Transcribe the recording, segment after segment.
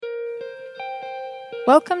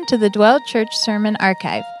Welcome to the Dwell Church Sermon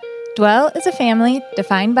Archive. Dwell is a family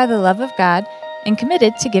defined by the love of God and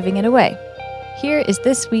committed to giving it away. Here is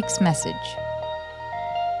this week's message.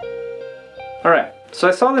 All right, so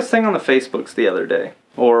I saw this thing on the Facebooks the other day,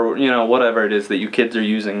 or, whatever it is that you kids are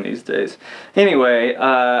using these days. Anyway,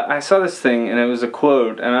 I saw this thing, and it was a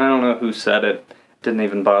quote, and I don't know who said it. Didn't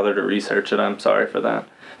even bother to research it, I'm sorry for that.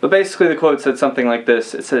 But basically the quote said something like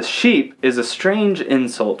this. It says, "Sheep is a strange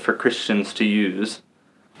insult for Christians to use.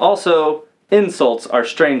 Also, insults are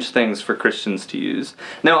strange things for Christians to use."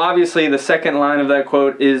 Now, obviously, the second line of that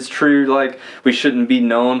quote is true. Like, we shouldn't be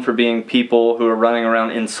known for being people who are running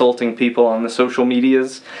around insulting people on the social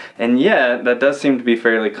medias. And yet, that does seem to be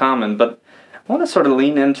fairly common. But I want to sort of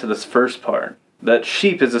lean into this first part, that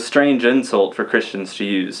sheep is a strange insult for Christians to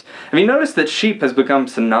use. Have you noticed that sheep has become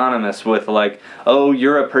synonymous with, like, oh,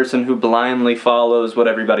 you're a person who blindly follows what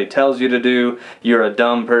everybody tells you to do, you're a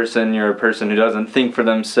dumb person, you're a person who doesn't think for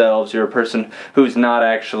themselves, you're a person who's not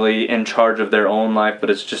actually in charge of their own life, but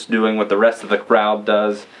is just doing what the rest of the crowd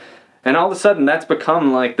does. And all of a sudden, that's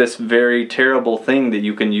become like this very terrible thing that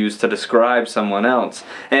you can use to describe someone else.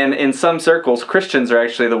 And in some circles, Christians are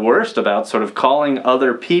actually the worst about sort of calling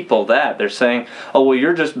other people that. They're saying, oh, well,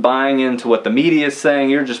 you're just buying into what the media is saying,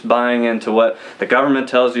 you're just buying into what the government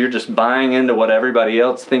tells you, you're just buying into what everybody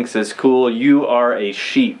else thinks is cool, you are a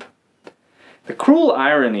sheep. The cruel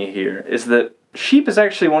irony here is that sheep is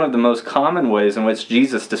actually one of the most common ways in which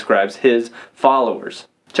Jesus describes his followers.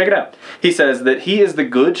 Check it out. He says that he is the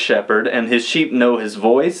good shepherd, and his sheep know his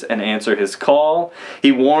voice and answer his call.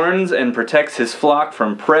 He warns and protects his flock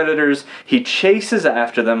from predators. He chases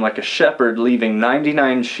after them like a shepherd, leaving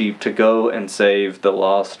 99 sheep to go and save the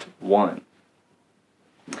lost one.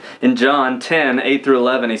 In John 10, 8 through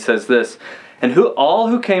 11, he says this, "And all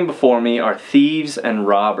who came before me are thieves and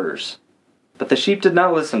robbers, but the sheep did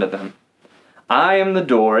not listen to them. I am the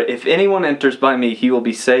door. If anyone enters by me, he will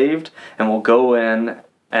be saved and will go in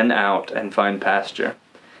and out and find pasture.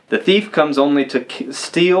 The thief comes only to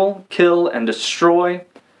steal, kill, and destroy.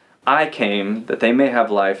 I came that they may have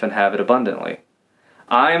life and have it abundantly.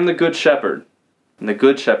 I am the good shepherd, and the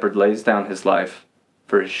good shepherd lays down his life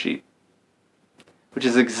for his sheep." Which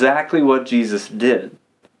is exactly what Jesus did.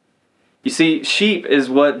 You see, sheep is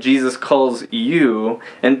what Jesus calls you,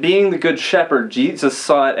 and being the good shepherd, Jesus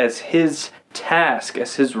saw it as his task,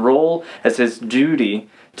 as his role, as his duty,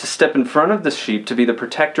 to step in front of the sheep, to be the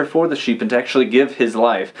protector for the sheep, and to actually give his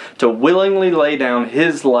life, to willingly lay down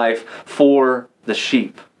his life for the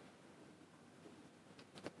sheep.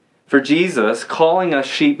 For Jesus, calling us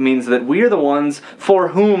sheep means that we are the ones for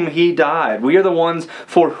whom he died. We are the ones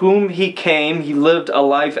for whom he came. He lived a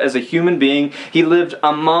life as a human being. He lived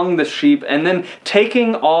among the sheep. And then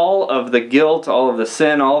taking all of the guilt, all of the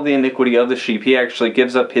sin, all of the iniquity of the sheep, he actually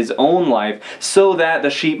gives up his own life so that the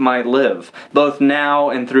sheep might live, both now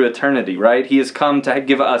and through eternity, right? He has come to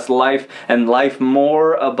give us life and life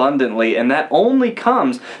more abundantly. And that only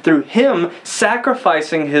comes through him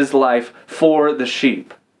sacrificing his life for the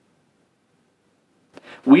sheep.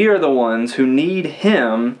 We are the ones who need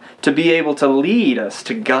him to be able to lead us,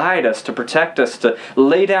 to guide us, to protect us, to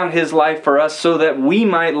lay down his life for us so that we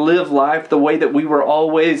might live life the way that we were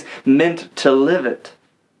always meant to live it.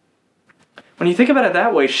 When you think about it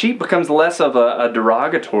that way, sheep becomes less of a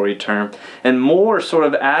derogatory term and more sort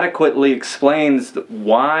of adequately explains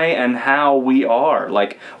why and how we are,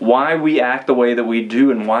 like why we act the way that we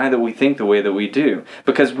do and why that we think the way that we do.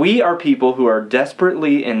 Because we are people who are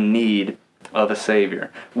desperately in need of a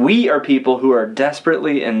Savior. We are people who are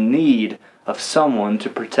desperately in need of someone to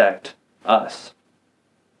protect us.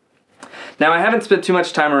 Now, I haven't spent too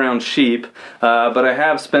much time around sheep, but I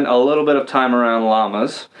have spent a little bit of time around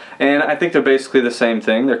llamas, and I think they're basically the same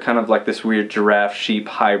thing. They're kind of like this weird giraffe-sheep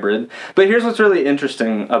hybrid. But here's what's really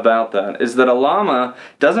interesting about that, is that a llama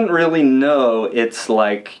doesn't really know it's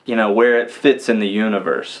like, where it fits in the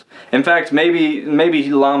universe. In fact, maybe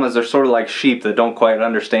llamas are sort of like sheep that don't quite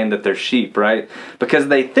understand that they're sheep, right? Because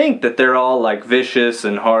they think that they're all like vicious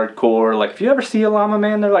and hardcore. Like, if you ever see a llama,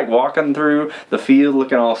 man, they're like walking through the field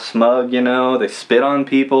looking all smug, they spit on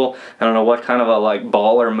people. I don't know what kind of a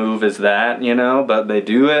baller move is that, but they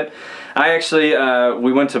do it. I actually,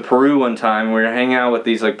 we went to Peru one time. We were hanging out with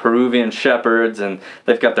these Peruvian shepherds, and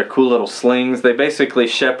they've got their cool little slings. They basically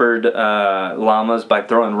shepherd llamas by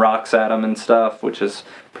throwing rocks at them and stuff, which is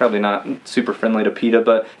probably not super friendly to PETA,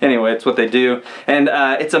 but anyway, it's what they do. And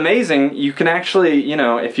it's amazing. You can actually,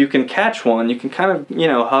 if you can catch one, you can kind of,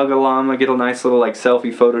 hug a llama, get a nice little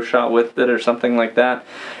selfie photo shot with it or something like that.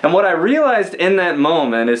 And what I realized in that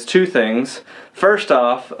moment is two things. First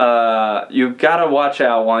off, you've got to watch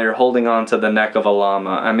out while you're holding on to the neck of a llama.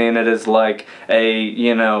 I mean, it is like a,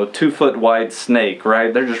 2-foot wide snake,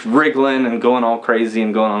 right? They're just wriggling and going all crazy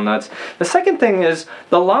and going all nuts. The second thing is,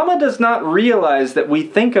 the llama does not realize that we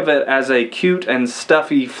think of it as a cute and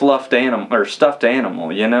stuffy, stuffed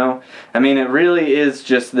animal, I mean, it really is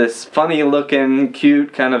just this funny looking,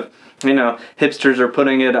 cute kind of, hipsters are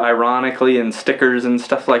putting it ironically in stickers and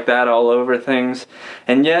stuff like that all over things.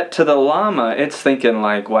 And yet, to the llama, it's thinking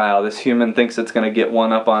like, wow, this human thinks it's going to get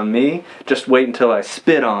one up on me. Just wait until I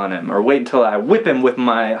spit on him, or wait until I whip him with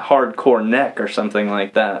my hardcore neck, or something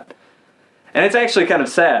like that. And it's actually kind of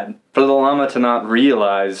sad for the llama to not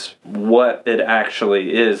realize what it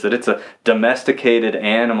actually is, that it's a domesticated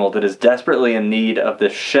animal that is desperately in need of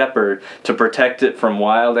this shepherd to protect it from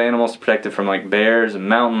wild animals, to protect it from like bears and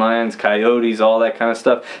mountain lions, coyotes, all that kind of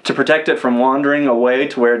stuff, to protect it from wandering away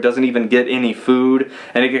to where it doesn't even get any food,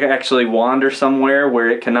 and it can actually wander somewhere where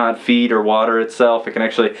it cannot feed or water itself. It can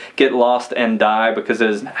actually get lost and die because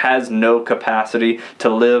it has no capacity to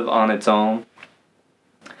live on its own.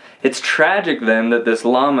 It's tragic then that this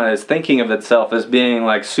llama is thinking of itself as being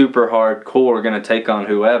like super hardcore, going to take on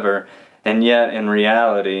whoever, and yet in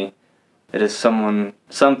reality, it is something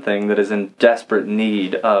that is in desperate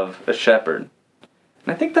need of a shepherd.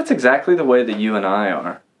 And I think that's exactly the way that you and I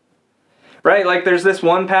are. Right? Like there's this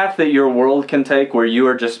one path that your world can take where you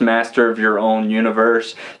are just master of your own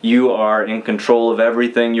universe. You are in control of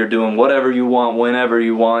everything. You're doing whatever you want, whenever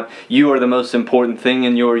you want. You are the most important thing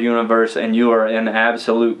in your universe, and you are in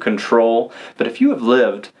absolute control. But if you have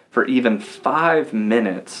lived for even 5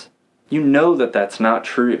 minutes, you know that that's not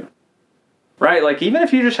true. Right? Like even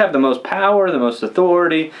if you just have the most power, the most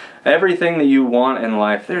authority, everything that you want in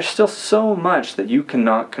life, there's still so much that you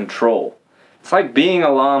cannot control. It's like being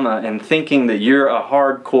a llama and thinking that you're a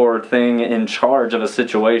hardcore thing in charge of a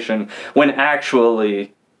situation when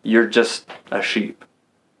actually you're just a sheep.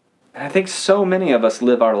 And I think so many of us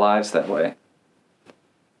live our lives that way.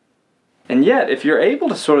 And yet, if you're able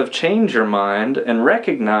to sort of change your mind and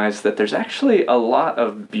recognize that there's actually a lot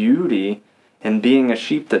of beauty in being a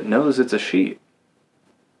sheep that knows it's a sheep,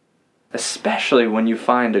 especially when you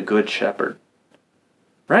find a good shepherd.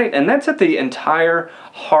 Right? And that's at the entire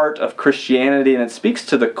heart of Christianity, and it speaks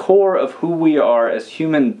to the core of who we are as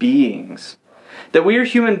human beings. That we are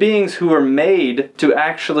human beings who are made to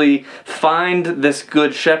actually find this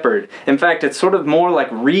good shepherd. In fact, it's sort of more like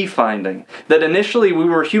refinding. That initially we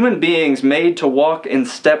were human beings made to walk in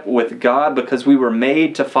step with God because we were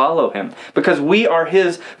made to follow Him. Because we are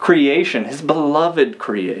His creation, His beloved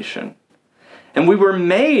creation. And we were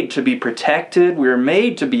made to be protected, we were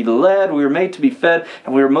made to be led, we were made to be fed,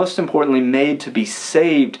 and we were most importantly made to be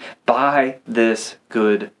saved by this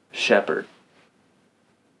good shepherd.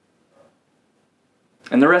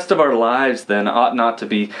 And the rest of our lives then ought not to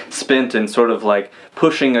be spent in sort of like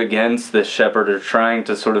pushing against this shepherd or trying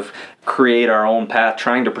to sort of create our own path,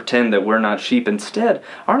 trying to pretend that we're not sheep. Instead,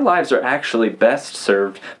 our lives are actually best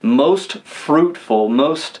served. Most fruitful,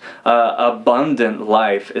 most abundant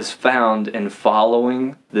life is found in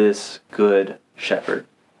following this good shepherd.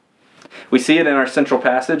 We see it in our central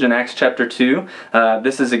passage in Acts chapter 2.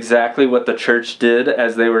 This is exactly what the church did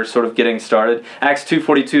as they were sort of getting started. Acts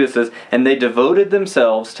 2:42, it says, "And they devoted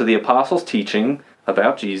themselves to the apostles' teaching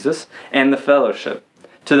about Jesus and the fellowship,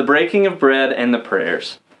 to the breaking of bread and the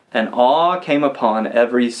prayers. And awe came upon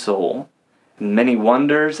every soul, and many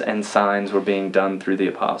wonders and signs were being done through the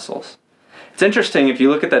apostles." It's interesting if you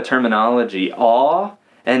look at that terminology, awe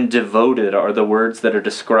and devoted are the words that are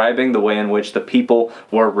describing the way in which the people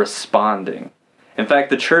were responding. In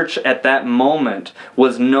fact, the church at that moment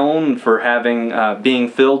was known for being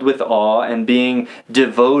filled with awe and being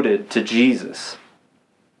devoted to Jesus.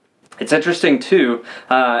 It's interesting, too,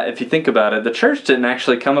 if you think about it, the church didn't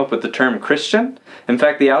actually come up with the term Christian. In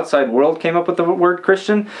fact, the outside world came up with the word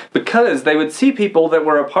Christian because they would see people that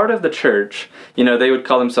were a part of the church. They would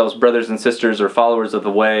call themselves brothers and sisters or followers of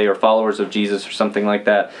the way or followers of Jesus or something like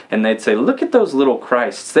that. And they'd say, look at those little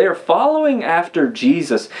Christs. They are following after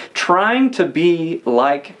Jesus, trying to be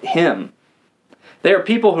like Him. They are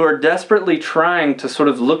people who are desperately trying to sort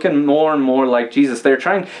of look more and more like Jesus. They're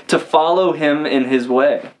trying to follow Him in His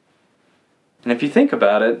way. And if you think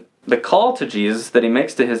about it, the call to Jesus that He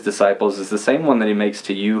makes to His disciples is the same one that He makes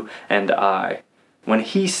to you and I. When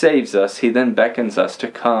He saves us, He then beckons us to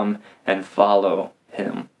come and follow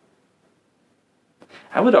Him.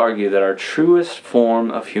 I would argue that our truest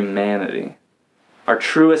form of humanity, our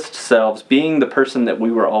truest selves, being the person that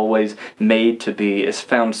we were always made to be, is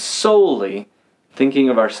found solely thinking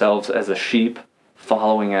of ourselves as a sheep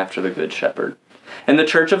following after the Good Shepherd. And the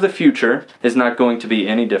church of the future is not going to be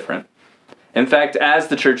any different. In fact, as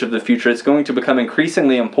the church of the future, it's going to become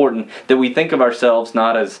increasingly important that we think of ourselves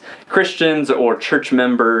not as Christians or church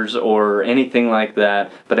members or anything like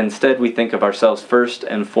that, but instead we think of ourselves first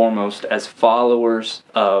and foremost as followers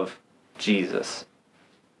of Jesus.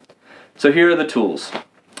 So here are the tools.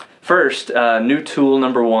 First, new tool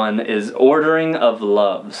number 1 is ordering of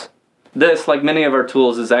loves. This, like many of our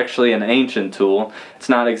tools, is actually an ancient tool. It's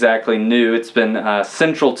not exactly new. It's been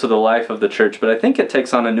central to the life of the church, but I think it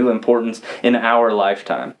takes on a new importance in our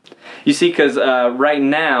lifetime. You see, because right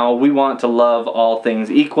now we want to love all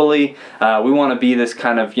things equally. We want to be this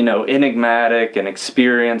kind of, enigmatic and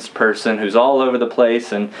experienced person who's all over the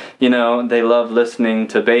place, and, they love listening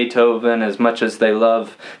to Beethoven as much as they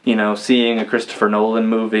love, seeing a Christopher Nolan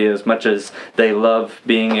movie, as much as they love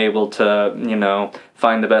being able to,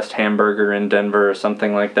 find the best hamburger in Denver or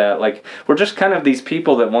something like that. Like, we're just kind of these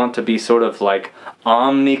people that want to be sort of like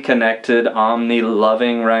omni-connected,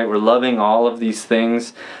 omni-loving, right? We're loving all of these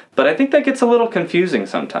things. But I think that gets a little confusing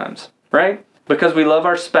sometimes, right? Because we love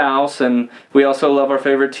our spouse, and we also love our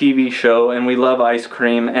favorite TV show, and we love ice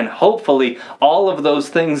cream, and hopefully all of those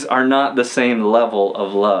things are not the same level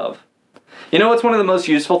of love. You know what's one of the most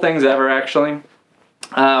useful things ever, actually?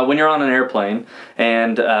 When you're on an airplane,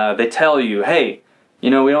 and they tell you, hey, we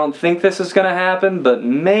don't think this is going to happen, but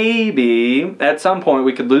maybe at some point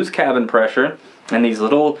we could lose cabin pressure, and these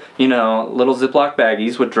little Ziploc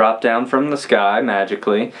baggies would drop down from the sky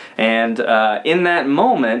magically, and in that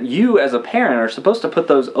moment, you as a parent are supposed to put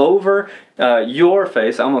those over your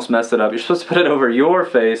face. I almost messed it up. You're supposed to put it over your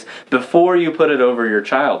face before you put it over your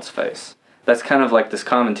child's face. That's kind of like this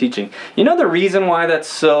common teaching. You know the reason why that's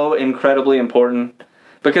so incredibly important?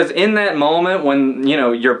 Because in that moment when,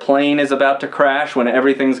 your plane is about to crash, when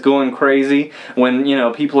everything's going crazy, when,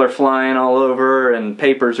 people are flying all over and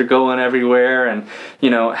papers are going everywhere and,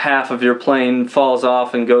 half of your plane falls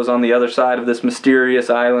off and goes on the other side of this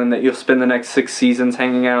mysterious island that you'll spend the next 6 seasons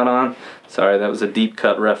hanging out on. Sorry, that was a deep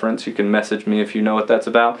cut reference. You can message me if you know what that's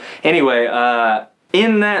about. Anyway,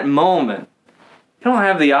 in that moment, you don't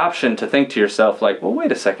have the option to think to yourself like, well,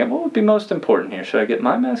 wait a second, what would be most important here? Should I get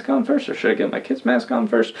my mask on first, or should I get my kid's mask on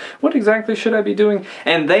first? What exactly should I be doing?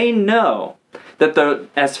 And they know that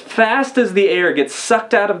as fast as the air gets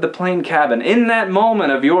sucked out of the plane cabin, in that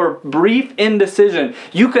moment of your brief indecision,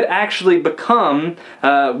 you could actually become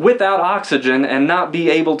without oxygen and not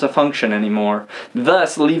be able to function anymore,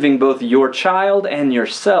 thus leaving both your child and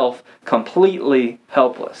yourself completely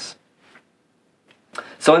helpless.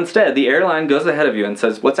 So instead, the airline goes ahead of you and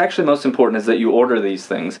says, what's actually most important is that you order these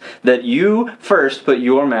things, that you first put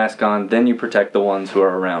your mask on, then you protect the ones who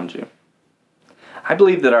are around you. I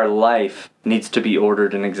believe that our life needs to be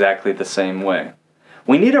ordered in exactly the same way.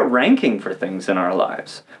 We need a ranking for things in our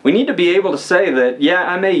lives. We need to be able to say that, yeah,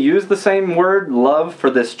 I may use the same word, love,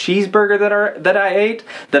 for this cheeseburger that I ate,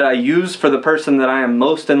 that I use for the person that I am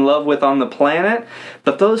most in love with on the planet,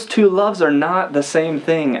 but those two loves are not the same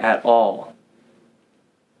thing at all.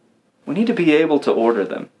 We need to be able to order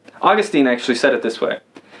them. Augustine actually said it this way.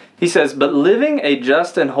 He says, but living a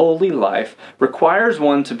just and holy life requires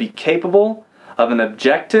one to be capable of an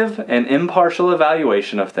objective and impartial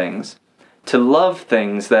evaluation of things, to love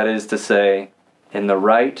things, that is to say, in the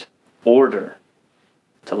right order.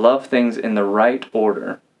 To love things in the right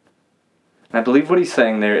order. And I believe what he's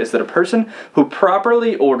saying there is that a person who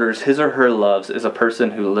properly orders his or her loves is a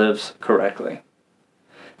person who lives correctly.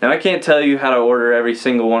 Now, I can't tell you how to order every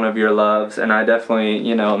single one of your loves, and I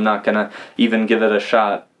definitely, I'm not going to even give it a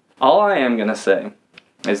shot. All I am going to say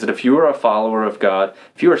is that if you are a follower of God,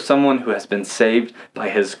 if you are someone who has been saved by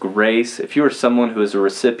His grace, if you are someone who is a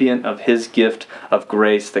recipient of His gift of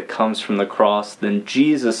grace that comes from the cross, then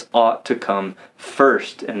Jesus ought to come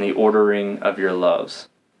first in the ordering of your loves.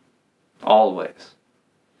 Always.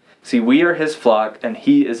 See, we are His flock, and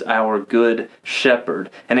He is our good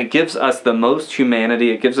shepherd. And it gives us the most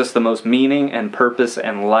humanity, it gives us the most meaning and purpose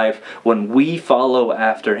and life when we follow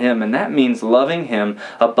after Him. And that means loving Him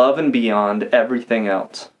above and beyond everything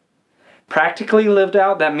else. Practically lived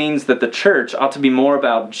out, that means that the church ought to be more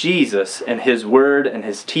about Jesus and His Word and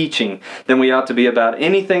His teaching than we ought to be about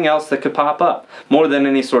anything else that could pop up. More than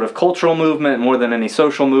any sort of cultural movement, more than any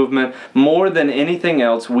social movement, more than anything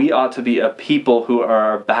else, we ought to be a people who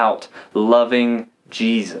are about loving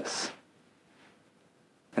Jesus.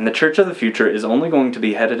 And the church of the future is only going to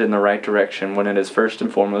be headed in the right direction when it is first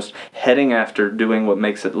and foremost heading after doing what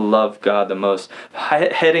makes it love God the most.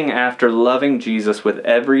 Heading after loving Jesus with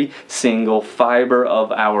every single fiber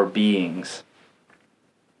of our beings.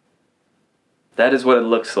 That is what it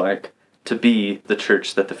looks like to be the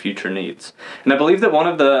church that the future needs. And I believe that one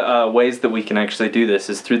of the ways that we can actually do this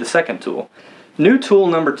is through the second tool. New tool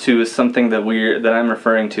number 2 is something that I'm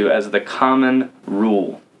referring to as the common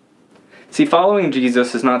rule. See, following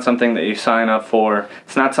Jesus is not something that you sign up for.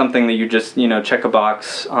 It's not something that you just, check a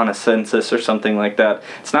box on a census or something like that.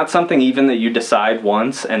 It's not something even that you decide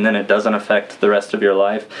once and then it doesn't affect the rest of your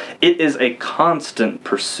life. It is a constant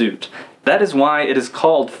pursuit. That is why it is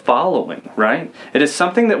called following, right? It is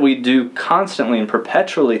something that we do constantly and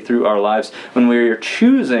perpetually through our lives when we are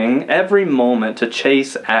choosing every moment to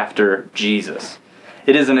chase after Jesus.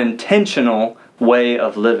 It is an intentional way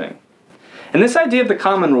of living. And this idea of the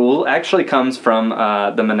common rule actually comes from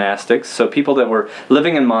the monastics. So people that were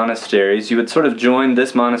living in monasteries, you would sort of join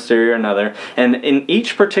this monastery or another, and in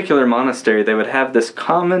each particular monastery they would have this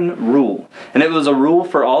common rule. And it was a rule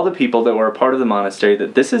for all the people that were a part of the monastery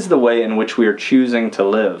that this is the way in which we are choosing to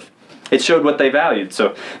live. It showed what they valued.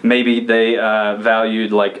 So maybe they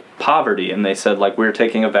valued like poverty, and they said like we're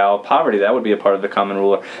taking a vow of poverty. That would be a part of the common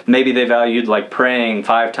rule. Or maybe they valued like praying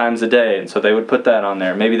 5 times a day, and so they would put that on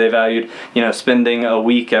there. Maybe they valued spending a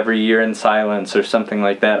week every year in silence or something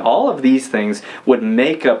like that. All of these things would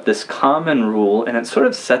make up this common rule, and it sort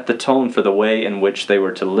of set the tone for the way in which they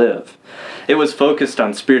were to live. It was focused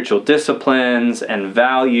on spiritual disciplines and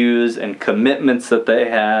values and commitments that they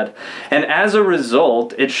had. And as a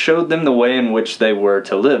result, it showed them the way in which they were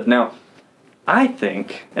to live. Now, I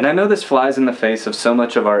think, and I know this flies in the face of so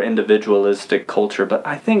much of our individualistic culture, but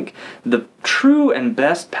I think the true and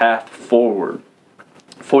best path forward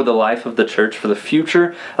for the life of the church, for the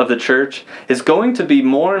future of the church, is going to be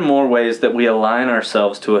more and more ways that we align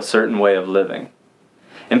ourselves to a certain way of living.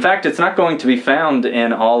 In fact, it's not going to be found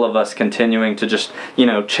in all of us continuing to just,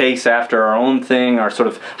 chase after our own thing, our sort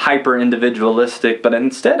of hyper-individualistic, but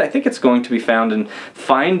instead I think it's going to be found in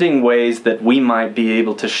finding ways that we might be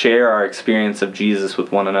able to share our experience of Jesus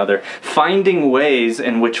with one another, finding ways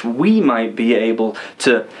in which we might be able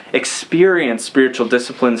to experience spiritual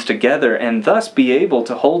disciplines together and thus be able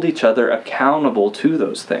to hold each other accountable to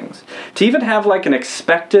those things. To even have like an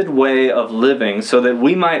expected way of living so that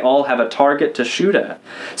we might all have a target to shoot at.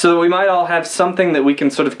 So that we might all have something that we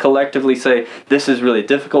can sort of collectively say, this is really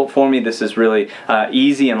difficult for me, this is really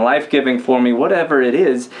easy and life-giving for me, whatever it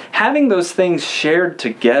is. Having those things shared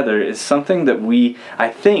together is something that I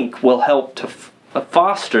think, will help to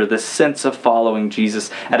foster this sense of following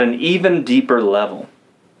Jesus at an even deeper level.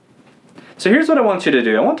 So here's what I want you to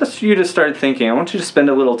do. I want you to start thinking. I want you to spend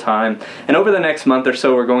a little time. And over the next month or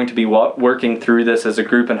so, we're going to be working through this as a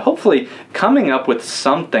group and hopefully coming up with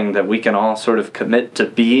something that we can all sort of commit to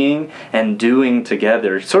being and doing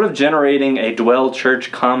together. Sort of generating a Dwell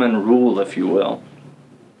Church common rule, if you will.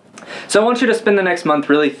 So I want you to spend the next month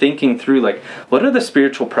really thinking through, what are the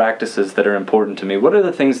spiritual practices that are important to me? What are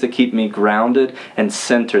the things that keep me grounded and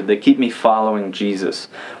centered, that keep me following Jesus?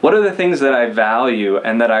 What are the things that I value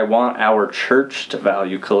and that I want our church to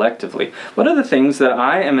value collectively? What are the things that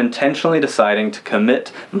I am intentionally deciding to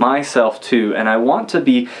commit myself to, and I want to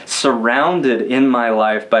be surrounded in my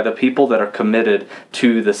life by the people that are committed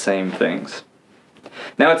to the same things?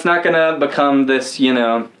 Now, it's not going to become this,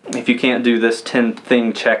 if you can't do this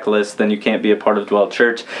 10-thing checklist, then you can't be a part of Dwell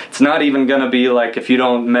Church. It's not even going to be like, if you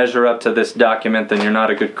don't measure up to this document, then you're not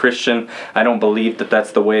a good Christian. I don't believe that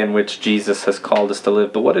that's the way in which Jesus has called us to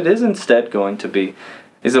live. But what it is instead going to be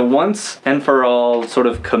is a once and for all sort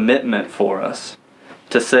of commitment for us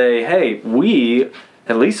to say, hey, we,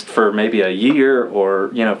 at least for maybe a year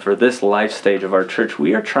or, for this life stage of our church,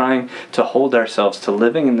 we are trying to hold ourselves to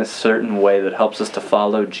living in this certain way that helps us to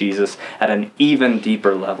follow Jesus at an even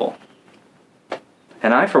deeper level.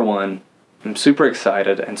 And I, for one, am super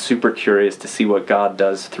excited and super curious to see what God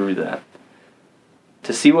does through that.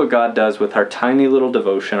 To see what God does with our tiny little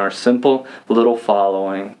devotion, our simple little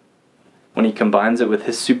following, when He combines it with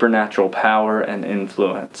His supernatural power and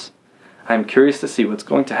influence. I am curious to see what's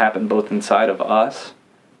going to happen both inside of us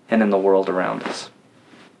and in the world around us.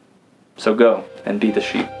 So go and be the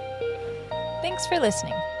sheep. Thanks for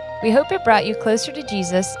listening. We hope it brought you closer to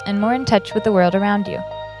Jesus and more in touch with the world around you.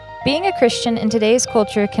 Being a Christian in today's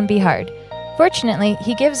culture can be hard. Fortunately,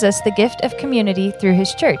 He gives us the gift of community through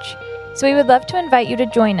His church. So we would love to invite you to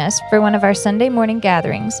join us for one of our Sunday morning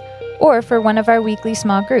gatherings or for one of our weekly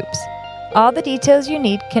small groups. All the details you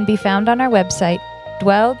need can be found on our website,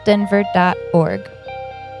 dwelldenver.org.